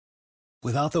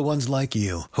Without the ones like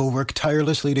you, who work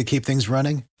tirelessly to keep things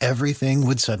running, everything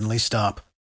would suddenly stop.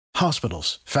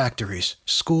 Hospitals, factories,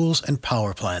 schools, and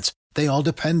power plants, they all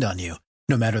depend on you.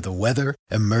 No matter the weather,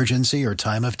 emergency, or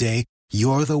time of day,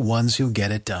 you're the ones who get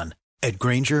it done. At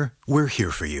Grainger, we're here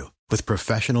for you with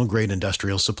professional-grade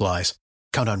industrial supplies.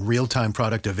 Count on real-time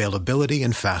product availability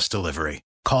and fast delivery.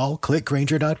 Call, click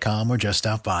Grainger.com, or just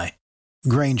stop by.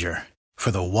 Grainger, for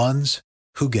the ones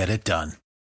who get it done.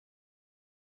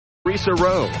 Theresa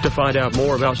Rowe. To find out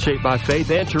more about Shaped by Faith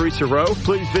and Theresa Rowe,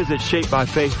 please visit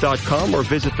shapedbyfaith.com or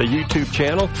visit the YouTube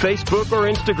channel, Facebook, or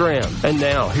Instagram. And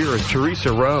now, here is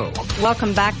Theresa Rowe.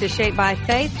 Welcome back to Shaped by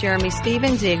Faith. Jeremy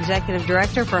Stevens, the Executive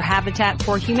Director for Habitat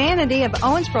for Humanity of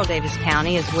Owensboro-Davis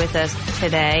County, is with us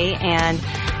today. And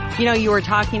you know, you were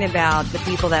talking about the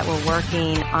people that were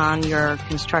working on your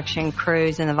construction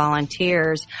crews and the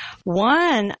volunteers.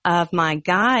 One of my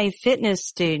Guy fitness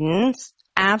students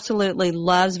absolutely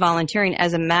loves volunteering.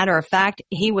 As a matter of fact,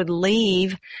 he would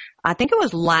leave, I think it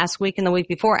was last week and the week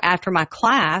before, after my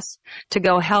class to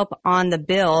go help on the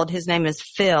build. His name is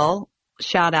Phil.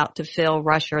 Shout out to Phil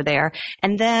Rusher there.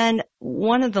 And then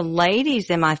one of the ladies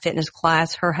in my fitness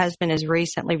class, her husband is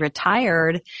recently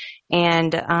retired,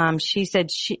 and she said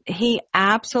he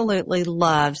absolutely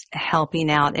loves helping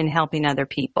out and helping other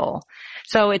people.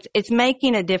 So it's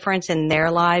making a difference in their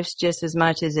lives just as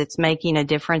much as it's making a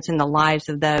difference in the lives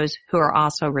of those who are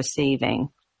also receiving.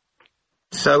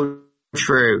 So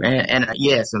true. And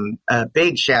yes, a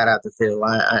big shout out to Phil.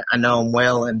 I know him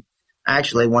well, and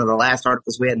actually, one of the last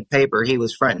articles we had in the paper, he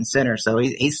was front and center, so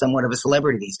he's somewhat of a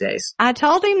celebrity these days. I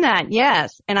told him that,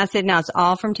 yes. And I said, no, it's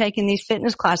all from taking these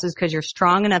fitness classes because you're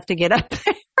strong enough to get up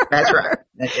there. That's right.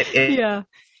 Yeah.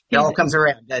 It all comes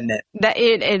around, doesn't it?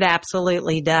 It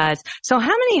absolutely does. So how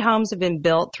many homes have been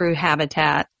built through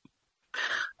Habitat?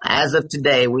 As of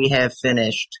today, we have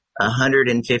finished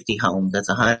 150 homes. That's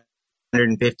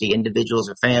 150 individuals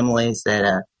or families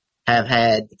that have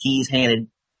had the keys handed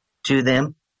to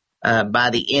them. By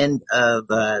the end of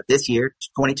this year,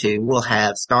 22, we'll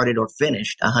have started or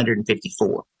finished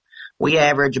 154. We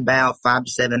average about 5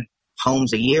 to 7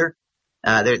 homes a year.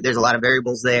 There's a lot of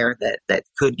variables there that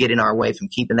could get in our way from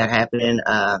keeping that happening.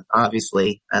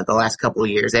 Obviously, the last couple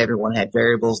of years, everyone had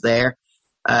variables there.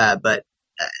 But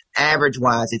average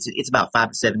wise, it's about 5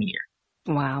 to 7 a year.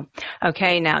 Wow.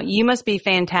 Okay. Now you must be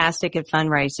fantastic at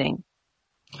fundraising.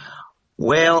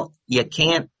 Well, you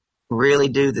can't really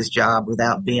do this job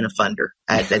without being a funder.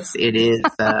 There's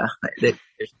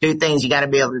 2 things you got to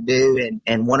be able to do,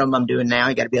 and one of them I'm doing now.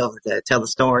 You got to be able to tell the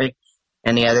story,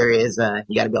 and the other is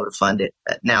you got to be able to fund it.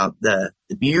 Now, the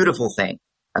beautiful thing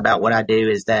about what I do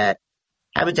is that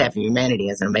Habitat for Humanity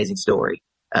has an amazing story.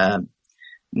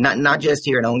 Not just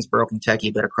here in Owensboro,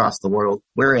 Kentucky, but across the world.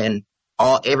 We're in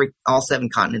all 7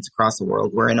 continents across the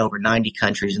world. We're in over 90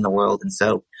 countries in the world, and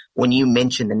so when you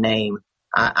mention the name,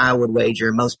 I would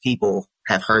wager most people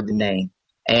have heard the name.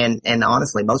 And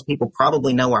honestly, most people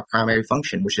probably know our primary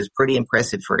function, which is pretty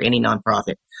impressive for any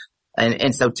nonprofit.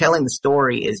 And so telling the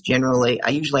story is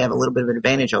I usually have a little bit of an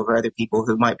advantage over other people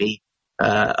who might be,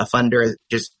 a funder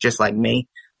just like me,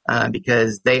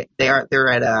 because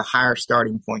they're at a higher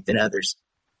starting point than others.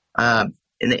 And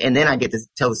then I get to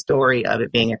tell the story of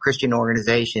it being a Christian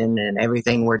organization, and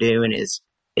everything we're doing is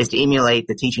to emulate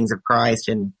the teachings of Christ.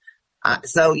 And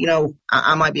so,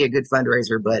 I might be a good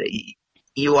fundraiser, but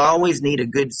you always need a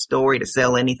good story to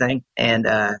sell anything. And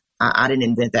I didn't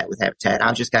invent that with Habitat.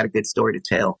 I've just got a good story to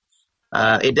tell.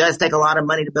 It does take a lot of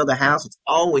money to build a house. It's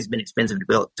always been expensive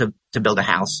to build a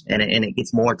house, and it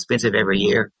gets more expensive every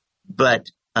year. But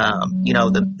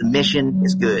the mission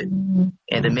is good,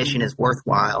 and the mission is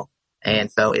worthwhile.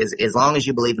 And so as long as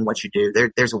you believe in what you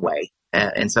do, there's a way.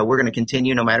 And so we're going to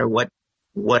continue no matter what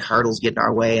hurdles get in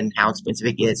our way and how expensive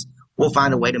it gets. We'll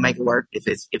find a way to make it work. If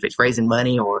it's raising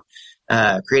money or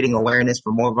creating awareness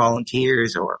for more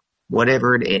volunteers or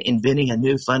whatever, inventing a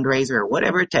new fundraiser or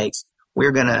whatever it takes,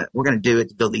 we're gonna do it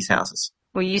to build these houses.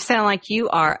 Well, you sound like you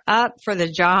are up for the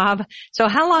job. So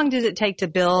how long does it take to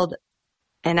build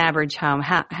an average home?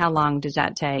 How long does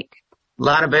that take? A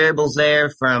lot of variables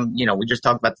there, from, we just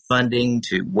talked about the funding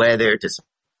to weather to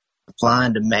supply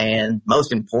and demand.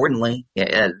 Most importantly,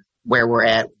 where we're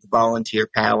at with the volunteer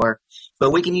power. But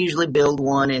we can usually build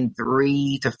one in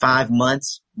 3 to 5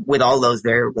 months with all those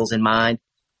variables in mind.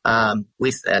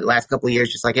 Last couple of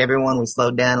years, just like everyone, we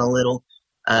slowed down a little.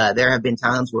 There have been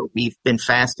times where we've been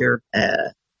faster.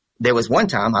 There was one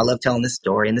time, I love telling this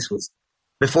story, and this was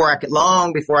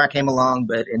long before I came along,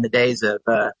 but in the days of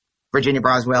Virginia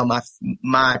Broswell,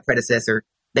 my predecessor,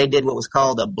 they did what was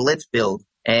called a blitz build,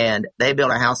 and they built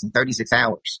a house in 36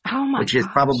 hours, which is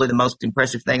probably the most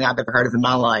impressive thing I've ever heard of in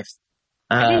my life.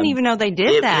 I didn't even know they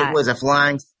did that. It was a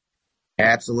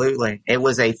absolutely. It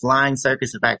was a flying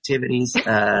circus of activities.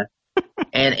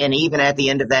 And even at the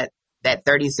end of that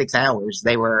 36 hours,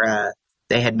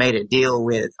 they had made a deal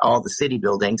with all the city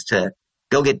buildings to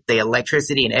go get the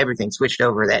electricity and everything switched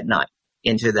over that night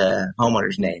into the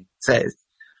homeowner's name.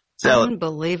 So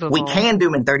unbelievable. We can do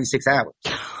them in 36 hours.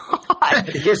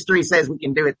 History says we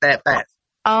can do it that fast.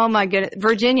 Oh my goodness.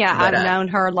 Virginia, I've known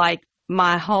her like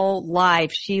my whole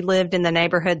life. She lived in the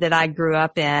neighborhood that I grew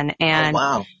up in,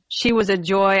 and she was a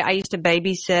joy. I used to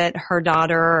babysit her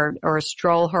daughter or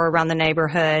stroll her around the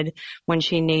neighborhood when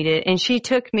she needed. And she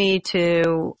took me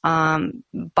to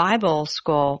Bible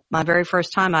school. My very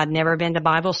first time. I'd never been to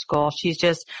Bible school. She's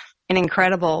just an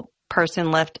incredible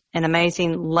person, left an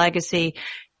amazing legacy.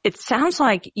 It sounds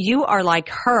like you are like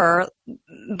her,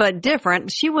 but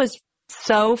different. She was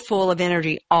so full of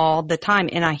energy all the time,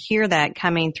 and I hear that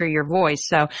coming through your voice.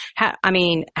 So,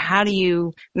 how do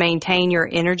you maintain your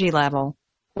energy level?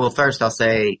 Well, first I'll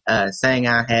say, saying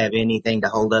I have anything to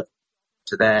hold up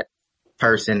to that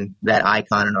person, that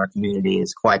icon in our community,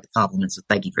 is quite the compliment. So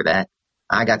thank you for that.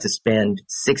 I got to spend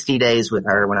 60 days with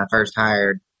her when I was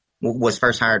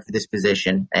first hired for this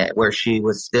position, where she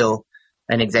was still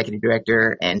an executive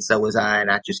director, and so was I, and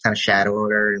I just kind of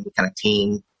shadowed her, and we kind of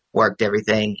team worked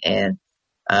everything. And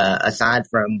aside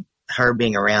from her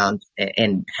being around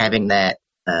and having that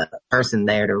person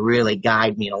there to really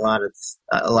guide me in a lot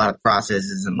of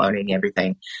processes and learning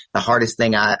everything, the hardest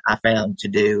thing I found to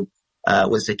do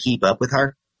was to keep up with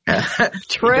her.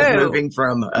 True. Moving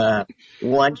from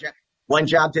one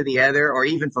job to the other, or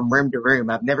even from room to room.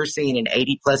 I've never seen an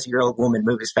 80-plus-year-old woman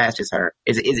move as fast as her.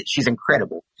 She's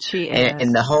incredible. She is.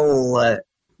 And the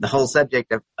whole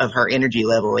subject of her energy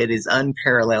level, it is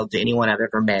unparalleled to anyone I've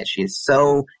ever met. She is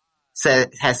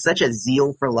has such a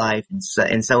zeal for life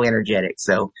and so energetic.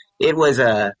 So it was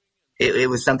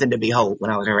something to behold when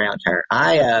I was around her.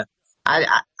 I've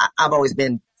always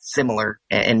been similar,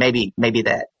 and maybe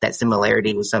that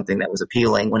similarity was something that was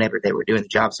appealing whenever they were doing the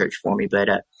job search for me. But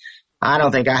I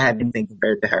don't think I had anything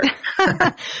compared to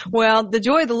her. Well, the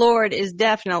joy of the Lord is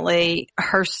definitely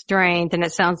her strength, and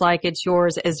it sounds like it's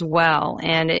yours as well.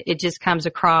 And it just comes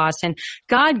across. And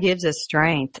God gives us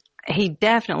strength. He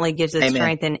definitely gives us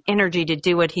strength and energy to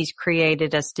do what He's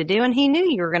created us to do. And He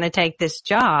knew you were going to take this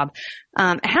job.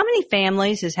 How many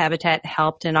families has Habitat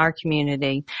helped in our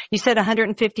community? You said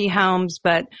 150 homes,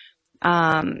 but,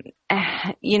 do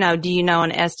you know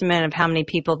an estimate of how many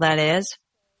people that is?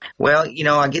 Well,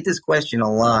 I get this question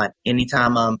a lot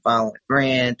anytime I'm filing a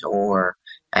grant or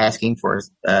asking for,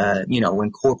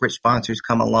 when corporate sponsors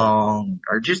come along,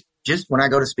 or just when I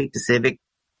go to speak to civic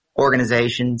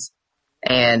organizations.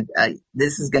 And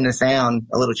this is going to sound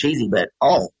a little cheesy, but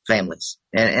all families.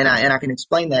 And I can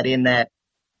explain that in that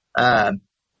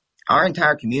our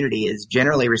entire community is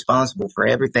generally responsible for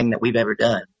everything that we've ever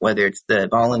done, whether it's the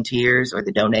volunteers or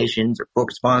the donations or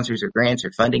corporate sponsors or grants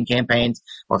or funding campaigns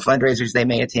or fundraisers they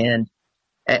may attend.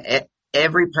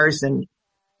 Every person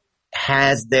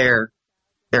has their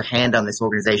hand on this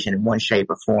organization in one shape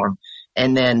or form.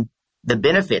 And then the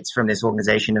benefits from this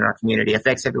organization in our community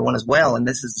affects everyone as well. And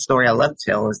this is the story I love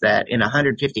to tell, is that in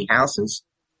 150 houses,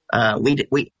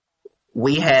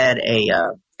 we had a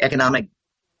economic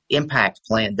impact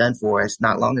plan done for us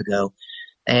not long ago.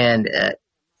 And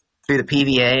through the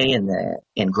PVA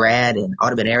and GRAD and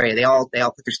Audubon area, they all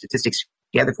put their statistics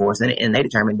together for us. And they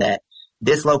determined that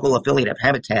this local affiliate of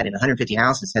Habitat in 150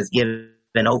 houses has given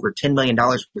over $10 million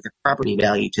worth of property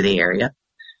value to the area.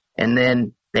 And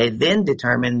then they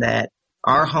determined that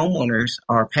our homeowners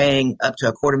are paying up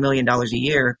to $250,000 a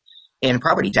year in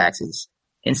property taxes.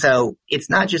 And so it's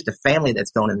not just a family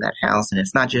that's going in that house, and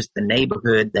it's not just the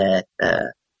neighborhood that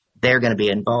they're going to be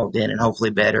involved in and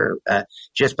hopefully better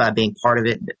just by being part of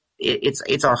it.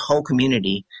 It's our whole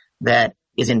community that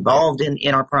is involved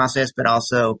in our process, but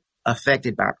also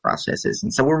affected by our processes.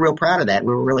 And so we're real proud of that.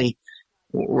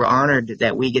 We're honored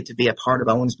that we get to be a part of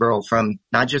Owensboro from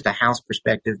not just a house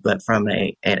perspective, but from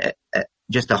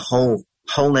just a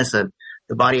wholeness of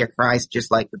the body of Christ.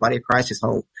 Just like the body of Christ is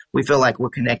whole, we feel like we're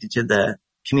connected to the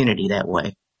community that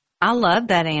way. I love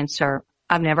that answer.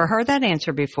 I've never heard that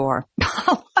answer before.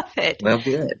 I love it. Well,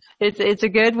 good. It's a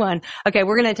good one. Okay,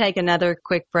 we're going to take another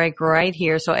quick break right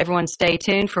here. So everyone stay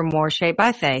tuned for more Shaped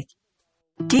by Faith.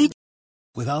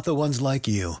 Without the ones like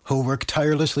you, who work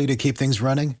tirelessly to keep things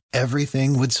running,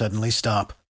 everything would suddenly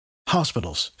stop.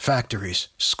 Hospitals, factories,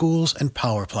 schools, and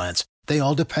power plants, they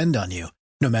all depend on you.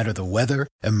 No matter the weather,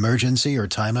 emergency, or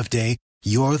time of day,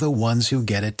 you're the ones who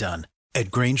get it done.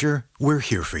 At Grainger, we're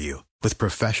here for you with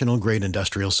professional-grade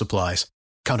industrial supplies.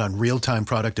 Count on real-time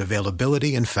product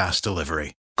availability and fast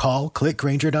delivery. Call, click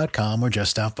Grainger.com, or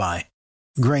just stop by.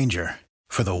 Grainger,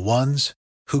 for the ones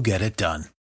who get it done.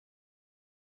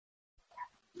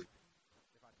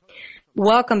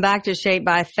 Welcome back to Shaped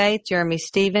by Faith. Jeremy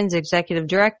Stevens, Executive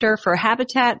Director for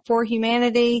Habitat for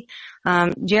Humanity.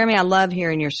 Jeremy, I love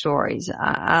hearing your stories.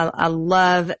 I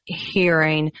love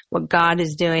hearing what God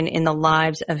is doing in the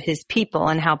lives of His people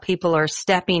and how people are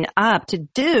stepping up to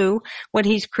do what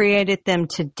He's created them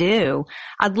to do.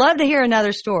 I'd love to hear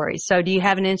another story. So do you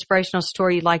have an inspirational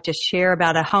story you'd like to share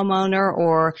about a homeowner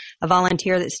or a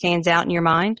volunteer that stands out in your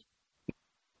mind?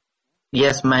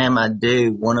 Yes, ma'am, I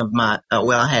do. One of my,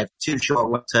 I have two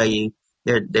short ones to tell you.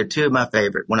 They're two of my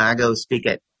favorite. When I go speak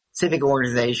at civic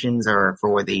organizations or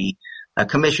for the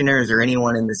commissioners or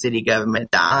anyone in the city government,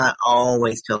 I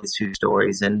always tell these two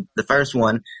stories. And the first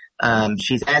one,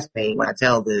 she's asked me when I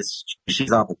tell this,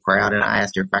 she's awful proud, and I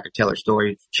asked her if I could tell her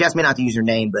story. She asked me not to use her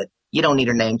name, but you don't need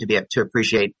her name to be able to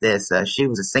appreciate this. She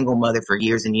was a single mother for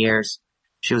years and years.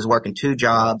 She was working two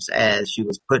jobs as she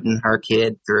was putting her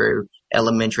kid through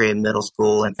elementary and middle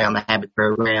school and found the Habit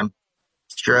program,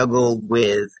 struggled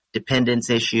with dependence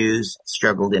issues,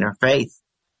 struggled in her faith.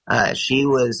 She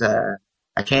was a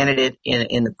candidate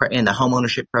in the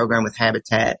homeownership program with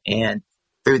Habitat, and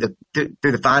through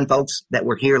the fine folks that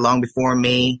were here long before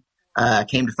me,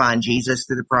 came to find Jesus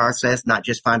through the process, not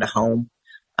just find a home.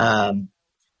 And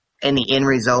the end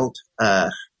result,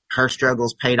 her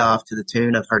struggles paid off to the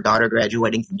tune of her daughter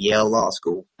graduating from Yale Law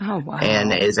School. Oh, wow.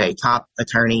 And is a top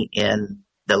attorney in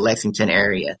the Lexington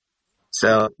area.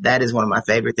 So that is one of my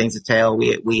favorite things to tell.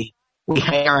 We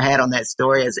hang our hat on that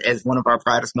story as one of our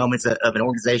proudest moments of an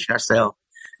organization ourselves.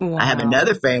 Wow. I have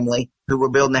another family who we're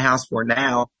building a house for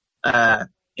now.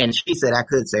 And she said I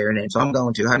could say her name, so I'm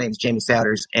going to. Her name is Jamie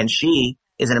Souders, and she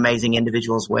is an amazing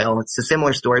individual as well. It's a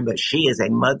similar story, but she is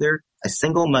a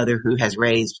single mother who has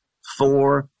raised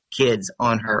 4 kids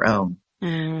on her own.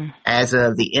 As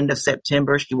of the end of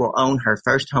September, she will own her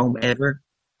first home ever.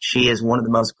 She is one of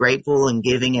the most grateful and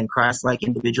giving and Christ-like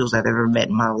individuals I've ever met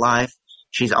in my life.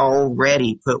 She's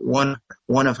already put one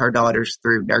of her daughters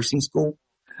through nursing school.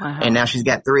 Wow. And now she's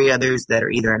got 3 others that are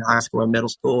either in high school or middle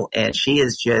school. And she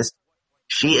is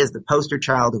the poster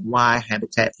child of why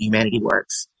Habitat for Humanity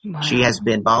works. Wow. She has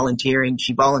been volunteering.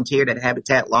 She volunteered at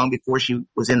Habitat long before she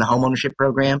was in the homeownership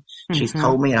program. Mm-hmm. She's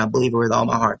told me, and I believe her with all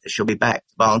my heart, that she'll be back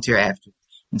to volunteer after.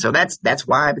 And so that's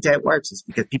why Habitat works, is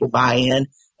because people buy in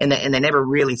and they never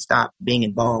really stop being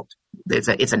involved. It's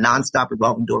a nonstop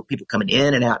revolving door, people coming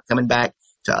in and out, coming back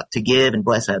to give and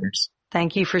bless others.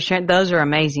 Thank you for sharing. Those are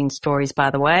amazing stories, by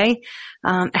the way.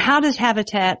 How does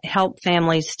Habitat help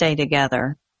families stay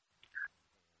together?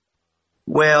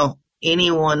 Well,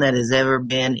 anyone that has ever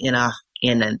been in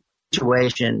a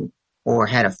situation or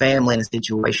had a family in a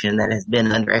situation that has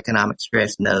been under economic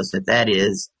stress knows that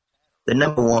is the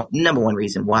number one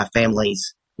reason why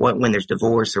families, when there's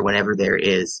divorce or whenever there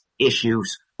is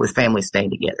issues with families staying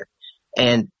together.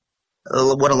 And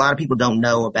what a lot of people don't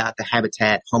know about the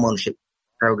Habitat homeownership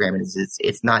program is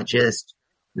it's not just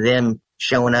them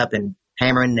showing up and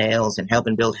hammering nails and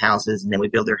helping build houses, and then we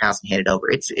build their house and hand it over.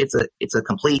 It's a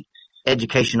complete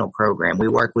educational program. We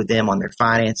work with them on their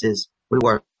finances. We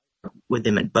work with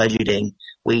them in budgeting.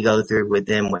 We go through with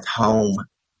them with home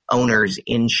owners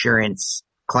insurance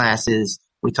classes.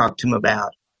 We talk to them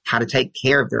about how to take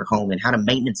care of their home and how to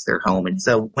maintenance their home. And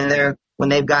so when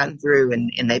they've gotten through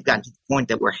and they've gotten to the point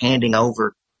that we're handing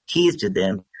over keys to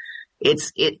them,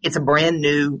 it's a brand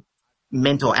new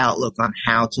mental outlook on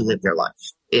how to live their life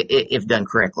if done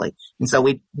correctly. And so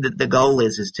the goal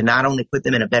is to not only put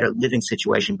them in a better living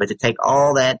situation, but to take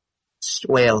all that,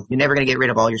 well, you're never going to get rid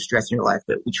of all your stress in your life,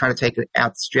 but we try to take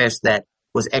out the stress that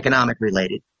was economic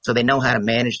related, so they know how to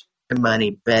manage their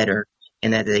money better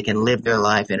and that they can live their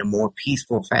life in a more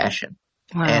peaceful fashion.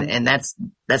 Wow. And that's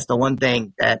the one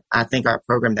thing that I think our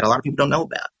program that a lot of people don't know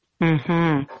about.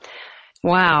 Mm-hmm.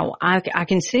 Wow. I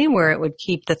can see where it would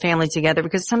keep the family together,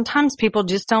 because sometimes people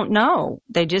just don't know.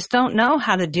 They just don't know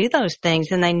how to do those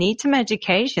things, and they need some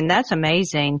education. That's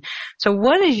amazing. So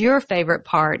what is your favorite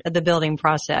part of the building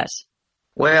process?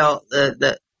 Well,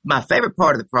 my favorite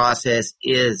part of the process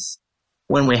is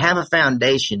when we have a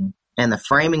foundation and the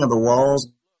framing of the walls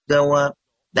go up.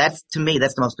 To me,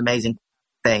 that's the most amazing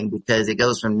thing, because it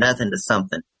goes from nothing to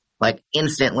something. Like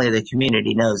instantly the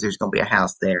community knows there's going to be a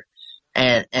house there.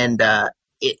 And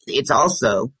it's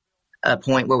also a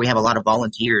point where we have a lot of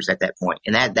volunteers at that point.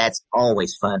 And that's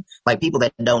always fun. Like people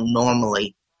that don't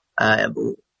normally,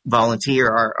 volunteer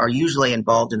are usually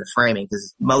involved in the framing,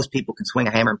 because most people can swing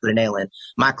a hammer and put a nail in.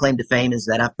 My claim to fame is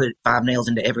that I put 5 nails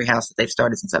into every house that they've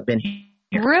started since I've been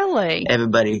here. Really?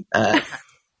 Everybody,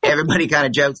 everybody kind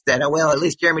of jokes that, oh, well, at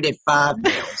least Jeremy did 5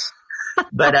 nails.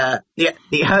 But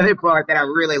the other part that I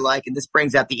really like, and this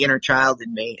brings out the inner child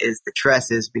in me, is the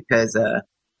trusses, because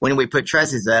when we put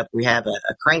trusses up, we have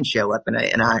a crane show up, and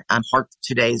I'm part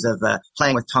 2 days of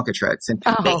playing with Tonka trucks, and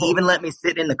they even let me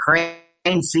sit in the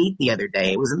crane seat the other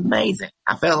day. It was amazing.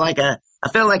 I felt like a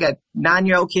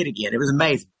 9-year-old kid again. It was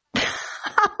amazing.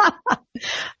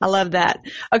 I love that.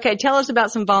 Okay, tell us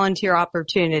about some volunteer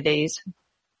opportunities.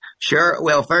 Sure.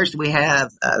 Well, first we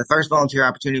have the first volunteer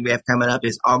opportunity we have coming up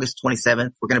is August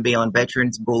 27th. We're going to be on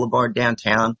Veterans Boulevard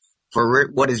downtown for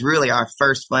what is really our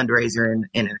first fundraiser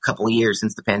in a couple of years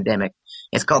since the pandemic.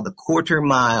 It's called the Quarter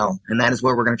Mile, and that is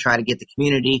where we're going to try to get the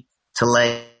community to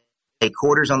lay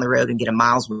quarters on the road and get a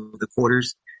miles with the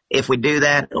quarters. If we do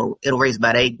that, it'll raise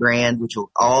about $8,000, which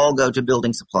will all go to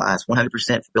building supplies, 100%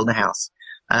 for building a house.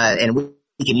 And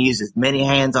we can use as many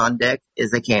hands on deck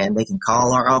as they can. They can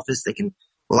call our office. They can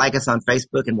like us on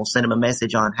Facebook, and we'll send them a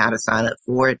message on how to sign up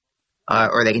for it.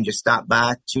 Or they can just stop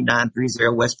by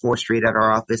 2930 West 4th Street at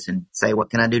our office and say, what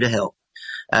can I do to help?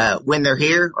 When they're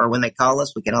here or when they call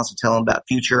us, we can also tell them about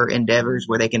future endeavors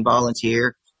where they can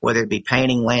volunteer, whether it be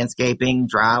painting, landscaping,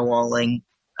 drywalling,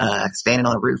 standing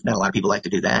on a roof. Not a lot of people like to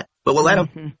do that, but we'll let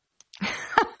them.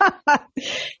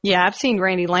 Yeah, I've seen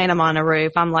Randy Lanham on a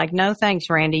roof. I'm like, no thanks,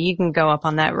 Randy. You can go up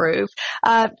on that roof.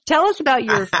 Tell us about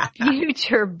your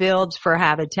future builds for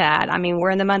Habitat. I mean,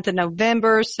 we're in the month of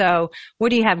November, so what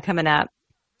do you have coming up?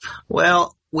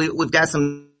 Well, we've got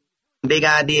some big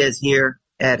ideas here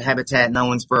at Habitat in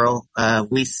Owensboro.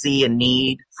 We see a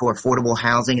need for affordable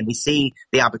housing, and we see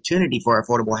the opportunity for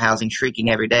affordable housing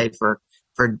shrinking every day for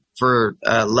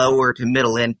lower to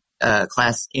middle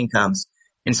class incomes.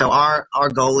 And so our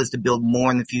goal is to build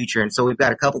more in the future. And so we've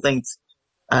got a couple things.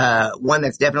 One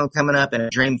that's definitely coming up and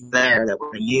a dream there that we're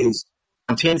going to use.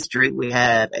 On 10th Street, we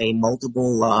have a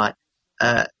multiple lot,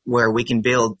 where we can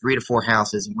build 3 to 4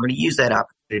 houses. And we're going to use that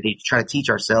opportunity to try to teach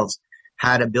ourselves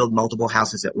how to build multiple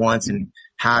houses at once and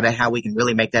how we can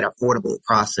really make that affordable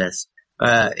process.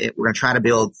 We're going to try to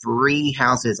build 3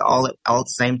 houses all at the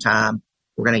same time.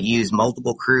 We're going to use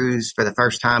multiple crews for the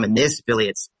first time in this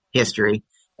affiliate's history.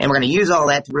 And we're going to use all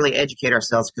that to really educate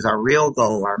ourselves, because our real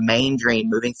goal, our main dream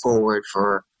moving forward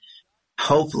for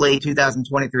hopefully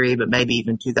 2023, but maybe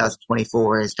even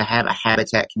 2024, is to have a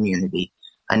Habitat community,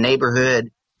 a neighborhood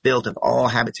built of all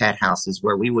Habitat houses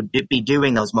where we would be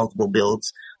doing those multiple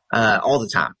builds all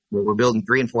the time, where we're building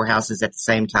 3 and 4 houses at the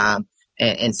same time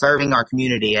and serving our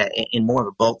community in more of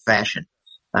a bulk fashion.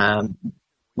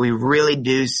 We really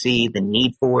do see the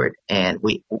need for it, and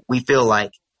we feel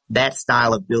like that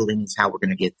style of building is how we're going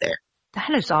to get there.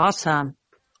 That is awesome.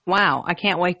 Wow. I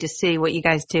can't wait to see what you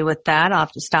guys do with that. I'll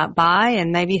have to stop by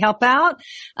and maybe help out.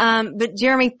 But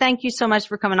Jeremy, thank you so much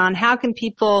for coming on. How can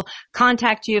people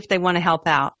contact you if they want to help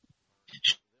out?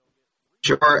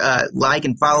 Sure. Like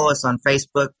and follow us on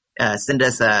Facebook. Send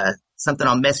us something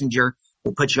on Messenger.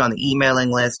 We'll put you on the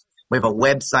emailing list. We have a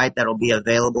website that'll be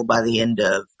available by the end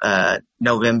of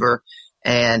November.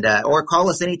 And or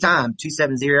call us anytime,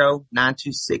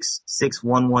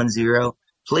 270-926-6110.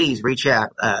 Please reach out.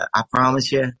 I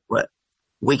promise you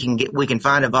we can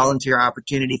find a volunteer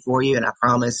opportunity for you, and I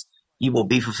promise you will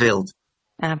be fulfilled.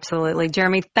 Absolutely.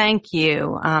 Jeremy, thank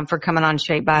you for coming on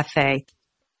Shaped by Faith.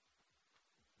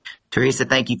 Theresa,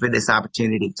 thank you for this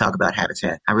opportunity to talk about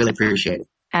Habitat. I really appreciate it.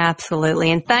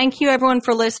 Absolutely. And thank you everyone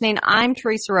for listening. I'm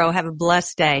Theresa Rowe. Have a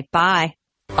blessed day. Bye.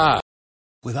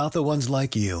 Without the ones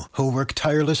like you, who work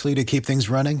tirelessly to keep things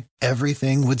running,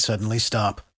 everything would suddenly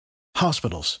stop.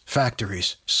 Hospitals,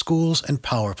 factories, schools, and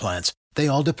power plants, they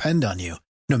all depend on you.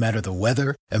 No matter the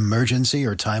weather, emergency,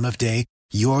 or time of day,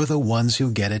 you're the ones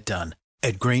who get it done.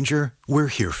 At Grainger, we're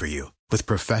here for you with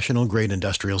professional-grade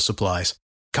industrial supplies.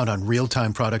 Count on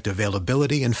real-time product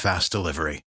availability and fast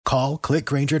delivery. Call,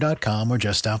 clickgrainger.com, or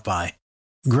just stop by.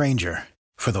 Grainger,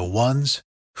 for the ones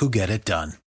who get it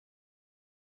done.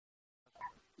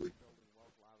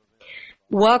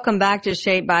 Welcome back to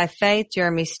Shaped by Faith.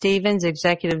 Jeremy Stevens,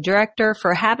 Executive Director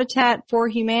for Habitat for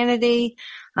Humanity.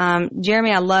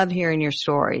 Jeremy, I love hearing your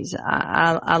stories.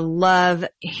 I love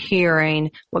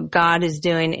hearing what God is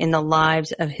doing in the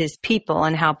lives of His people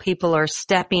and how people are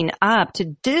stepping up to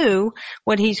do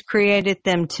what He's created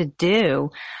them to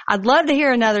do. I'd love to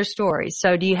hear another story.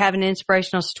 So do you have an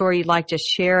inspirational story you'd like to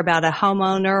share about a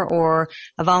homeowner or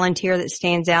a volunteer that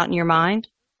stands out in your mind?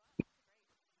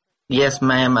 Yes,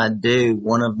 ma'am, I do.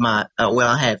 One of my,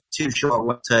 I have 2 short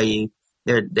ones to tell you.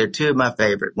 They're 2 of my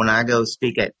favorite. When I go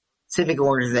speak at civic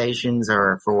organizations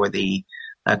or for the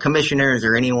commissioners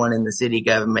or anyone in the city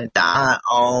government, I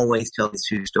always tell these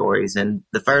 2 stories. And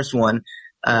the first one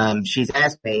She's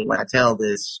asked me when I tell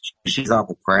this, she's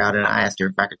awful proud, and I asked her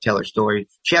if I could tell her story.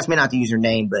 She asked me not to use her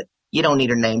name, but you don't need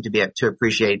her name to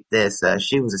appreciate this.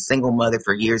 She was a single mother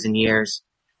for years and years.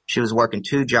 She was working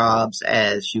 2 jobs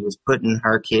as she was putting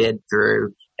her kid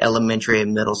through elementary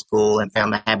and middle school and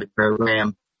found the habit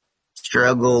program,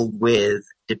 struggled with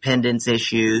dependence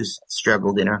issues,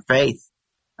 struggled in her faith.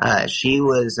 She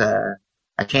was a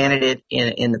candidate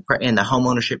in the home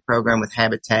ownership program with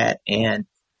Habitat, and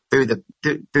through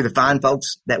the fine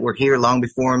folks that were here long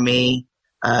before me,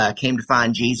 came to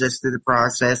find Jesus through the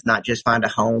process, not just find a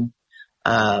home.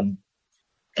 And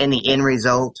the end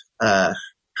result,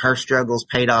 her struggles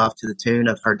paid off to the tune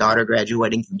of her daughter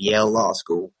graduating from Yale Law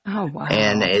School. Oh, wow.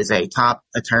 And is a top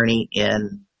attorney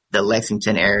in the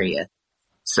Lexington area.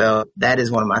 So that is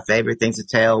one of my favorite things to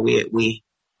tell. We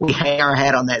hang our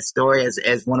hat on that story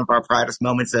as one of our proudest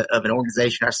moments of an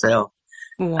organization ourselves.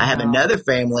 Wow. I have another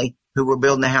family who we're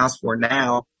building a house for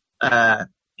now.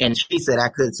 And she said I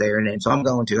could say her name, so I'm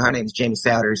going to. Her name is Jamie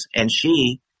Souders, and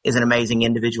she is an amazing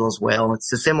individual as well.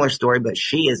 It's a similar story, but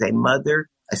she is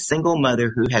a single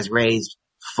mother who has raised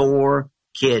 4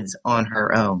 kids on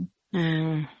her own.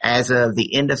 As of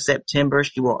the end of September,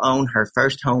 she will own her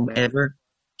first home ever.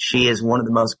 She is one of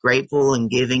the most grateful and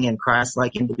giving and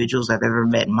Christ-like individuals I've ever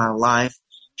met in my life.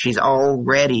 She's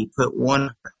already put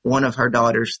one of her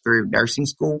daughters through nursing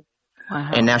school.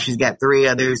 Wow. And now she's got 3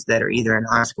 others that are either in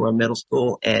high school or middle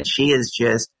school. And she is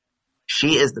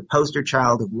the poster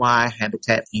child of why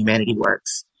Habitat for Humanity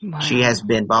works. Wow. She has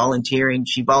been volunteering.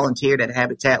 She volunteered at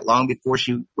Habitat long before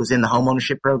she was in the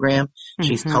homeownership program. Mm-hmm.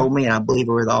 She's told me, and I believe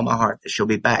her with all my heart, that she'll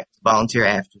be back to volunteer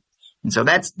after. And so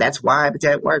that's why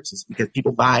Habitat works. It's because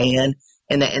people buy in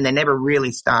and they never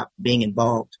really stop being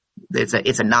involved. It's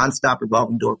a nonstop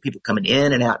revolving door. People coming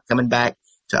in and out, coming back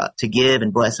to give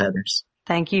and bless others.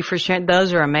 Thank you for sharing.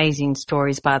 Those are amazing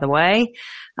stories, by the way.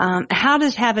 How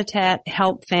does Habitat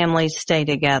help families stay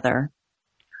together?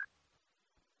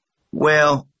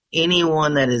 Well,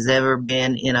 anyone that has ever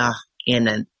been in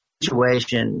a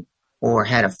situation or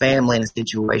had a family in a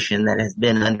situation that has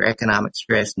been under economic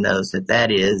stress knows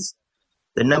that is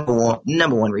the number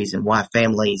one reason why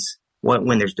families,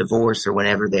 when there's divorce or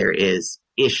whenever there is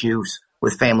issues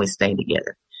with families staying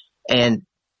together. And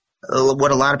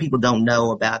what a lot of people don't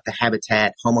know about the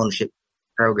Habitat homeownership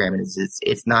program is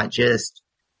it's not just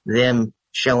them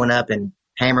showing up and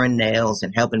hammering nails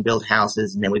and helping build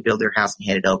houses, and then we build their house and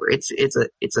hand it over.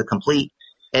 It's a complete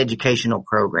educational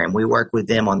program. We work with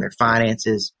them on their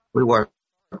finances. We work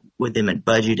with them in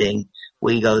budgeting.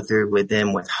 We go through with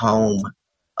them with home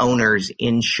owners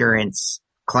insurance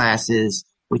classes.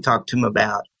 We talk to them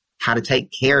about how to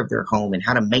take care of their home and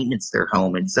how to maintenance their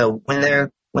home. And so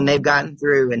when they've gotten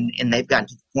through and they've gotten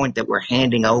to the point that we're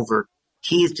handing over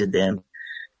keys to them,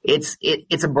 it's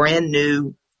a brand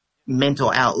new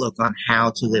mental outlook on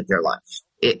how to live their life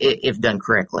if done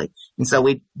correctly. And so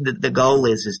the goal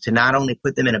is to not only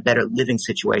put them in a better living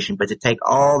situation, but to take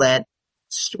all that.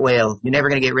 Well, you're never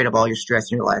going to get rid of all your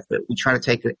stress in your life, but we try to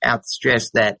take out the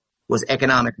stress that was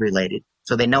economic related,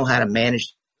 so they know how to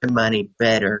manage their money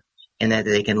better and that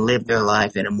they can live their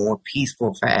life in a more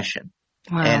peaceful fashion.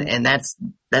 Wow. And that's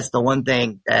the one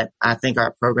thing that I think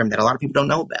our program that a lot of people don't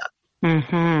know about.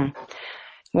 Mm-hmm.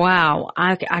 Wow.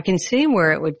 I can see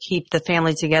where it would keep the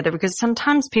family together, because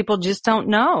sometimes people just don't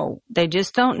know. They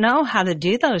just don't know how to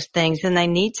do those things, and they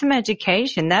need some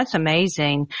education. That's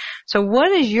amazing. So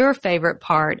what is your favorite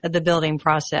part of the building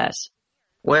process?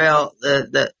 Well,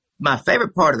 my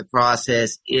favorite part of the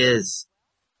process is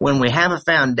when we have a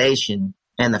foundation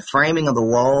and the framing of the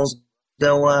walls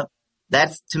go up.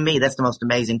 To me, that's the most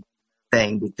amazing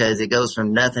thing, because it goes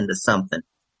from nothing to something.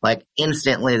 Like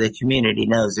instantly the community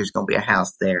knows there's going to be a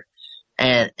house there.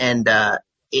 And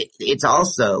it's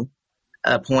also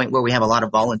a point where we have a lot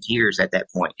of volunteers at that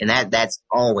point. And that's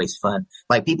always fun.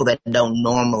 Like people that don't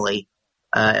normally,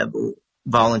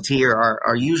 volunteer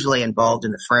are usually involved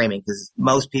in the framing, because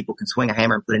most people can swing a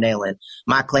hammer and put a nail in.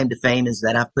 My claim to fame is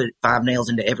that I've put 5 nails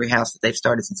into every house that they've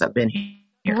started since I've been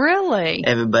here. Really?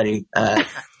 Everybody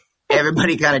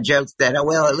kind of jokes that, oh,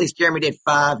 well, at least Jeremy did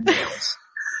 5 nails.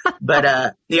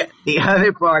 But the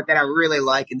other part that I really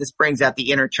like, and this brings out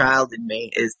the inner child in me,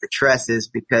 is the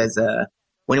trusses, because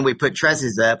when we put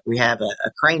trusses up, we have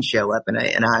a crane show up, and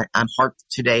I'm harked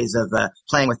to days of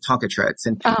playing with Tonka trucks,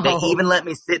 and they even let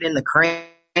me sit in the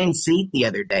crane seat the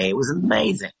other day. It was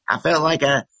amazing. I felt like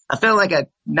a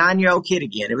 9-year-old kid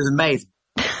again. It was amazing.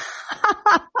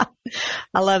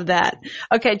 I love that.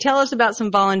 Okay, tell us about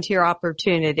some volunteer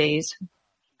opportunities.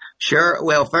 Sure.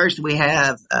 Well, first we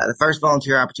have the first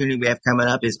volunteer opportunity we have coming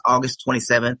up is August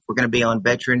 27th. We're going to be on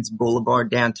Veterans Boulevard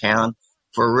downtown.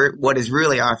 what is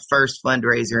really our first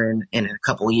fundraiser in a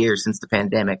couple of years since the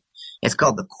pandemic. It's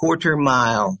called the Quarter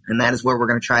Mile, and that is where we're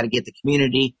going to try to get the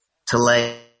community to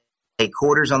lay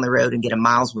quarters on the road and get a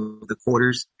miles with the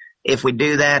quarters. If we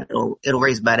do that, it'll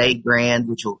raise about $8,000,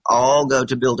 which will all go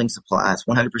to building supplies,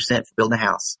 100% for building a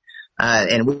house.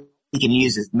 And we can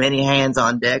use as many hands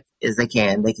on deck as they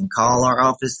can. They can call our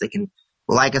office. They can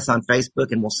like us on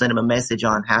Facebook, and we'll send them a message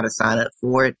on how to sign up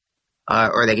for it.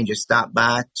 Or they can just stop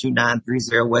by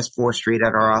 2930 West 4th Street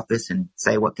at our office and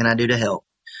say, what can I do to help?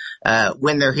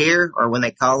 When they're here or when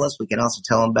they call us, we can also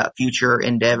tell them about future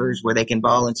endeavors where they can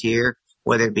volunteer,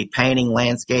 whether it be painting,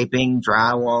 landscaping,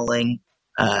 drywalling,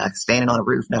 standing on a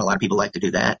roof. Not a lot of people like to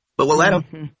do that, but we'll let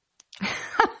them.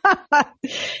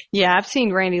 Yeah, I've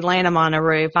seen Randy land them on a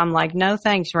roof. I'm like, no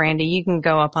thanks, Randy. You can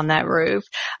go up on that roof.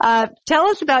 Tell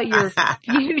us about your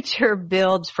future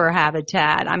builds for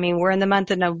Habitat. I mean, we're in the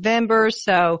month of November,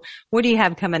 so what do you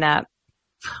have coming up?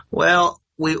 Well,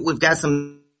 we've got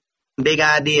some big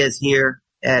ideas here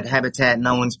at Habitat in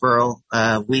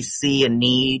Owensboro. We see a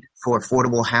need for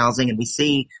affordable housing, and we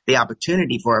see the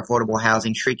opportunity for affordable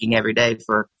housing shrinking every day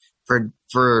for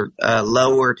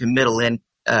lower to middle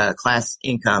class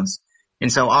incomes.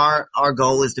 And so our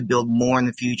goal is to build more in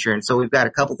the future. And so we've got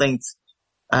a couple things.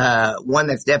 One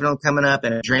that's definitely coming up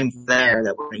and a dream there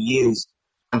that we're going to use.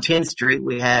 On 10th Street,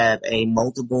 we have a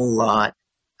multiple lot,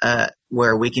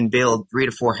 where we can build 3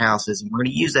 to 4 houses. And we're going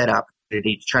to use that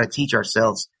opportunity to try to teach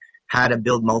ourselves how to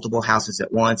build multiple houses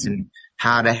at once and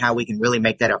how we can really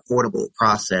make that affordable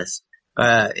process.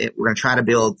 We're going to try to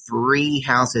build 3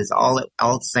 houses all at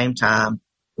the same time.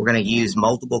 We're going to use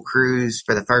multiple crews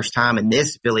for the first time in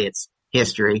this affiliate's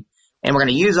history. And we're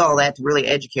going to use all that to really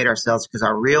educate ourselves, because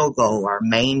our real goal, our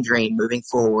main dream moving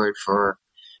forward for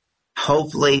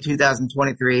hopefully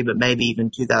 2023, but maybe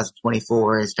even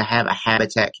 2024, is to have a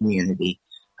Habitat community,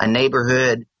 a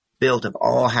neighborhood built of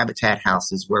all Habitat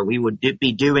houses where we would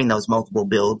be doing those multiple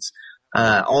builds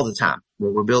all the time,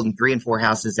 where we're building 3 and 4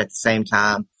 houses at the same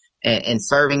time and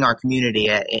serving our community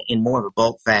in more of a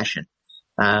bulk fashion.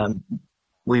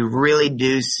 We really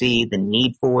do see the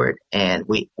need for it, and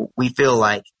we feel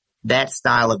like that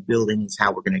style of building is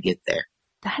how we're going to get there.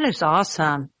 That is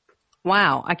awesome.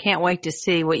 Wow. I can't wait to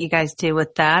see what you guys do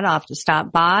with that. I'll have to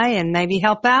stop by and maybe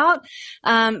help out.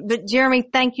 But Jeremy,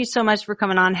 thank you so much for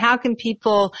coming on. How can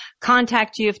people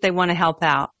contact you if they want to help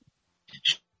out?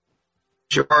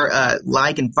 Sure.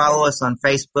 Like and follow us on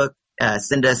Facebook.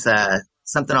 Send us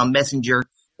something on Messenger.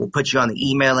 We'll put you on the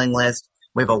emailing list.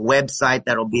 We have a website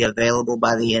that'll be available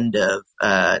by the end of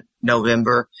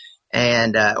November.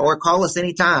 And or call us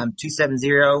anytime,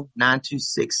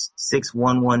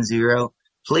 270-926-6110.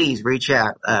 Please reach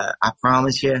out. I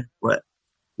promise you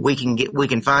we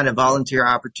can find a volunteer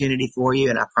opportunity for you,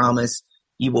 and I promise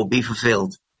you will be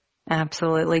fulfilled.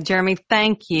 Absolutely. Jeremy,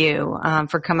 thank you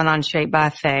for coming on Shaped by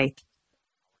Faith.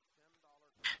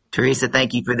 Theresa,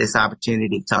 thank you for this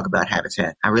opportunity to talk about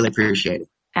Habitat. I really appreciate it.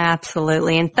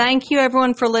 Absolutely. And thank you,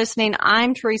 everyone, for listening.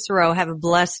 I'm Theresa Rowe. Have a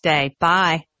blessed day.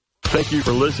 Bye. Thank you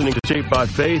for listening to Shaped by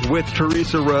Faith with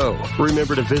Theresa Rowe.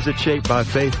 Remember to visit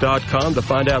shapedbyfaith.com to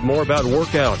find out more about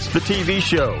workouts, the TV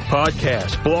show,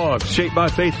 podcasts, blogs, Shaped by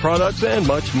Faith products, and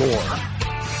much more.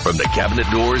 From the Cabinet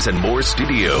Doors and More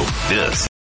studio, this.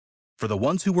 For the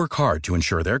ones who work hard to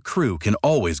ensure their crew can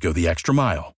always go the extra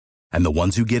mile, and the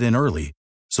ones who get in early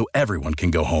so everyone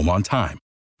can go home on time,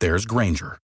 there's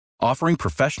Grainger, offering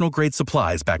professional-grade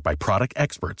supplies backed by product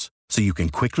experts so you can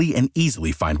quickly and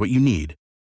easily find what you need.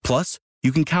 Plus,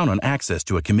 you can count on access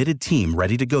to a committed team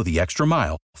ready to go the extra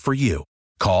mile for you.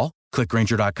 Call, click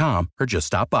Grainger.com, or just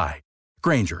stop by.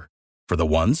 Grainger, for the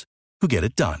ones who get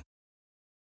it done.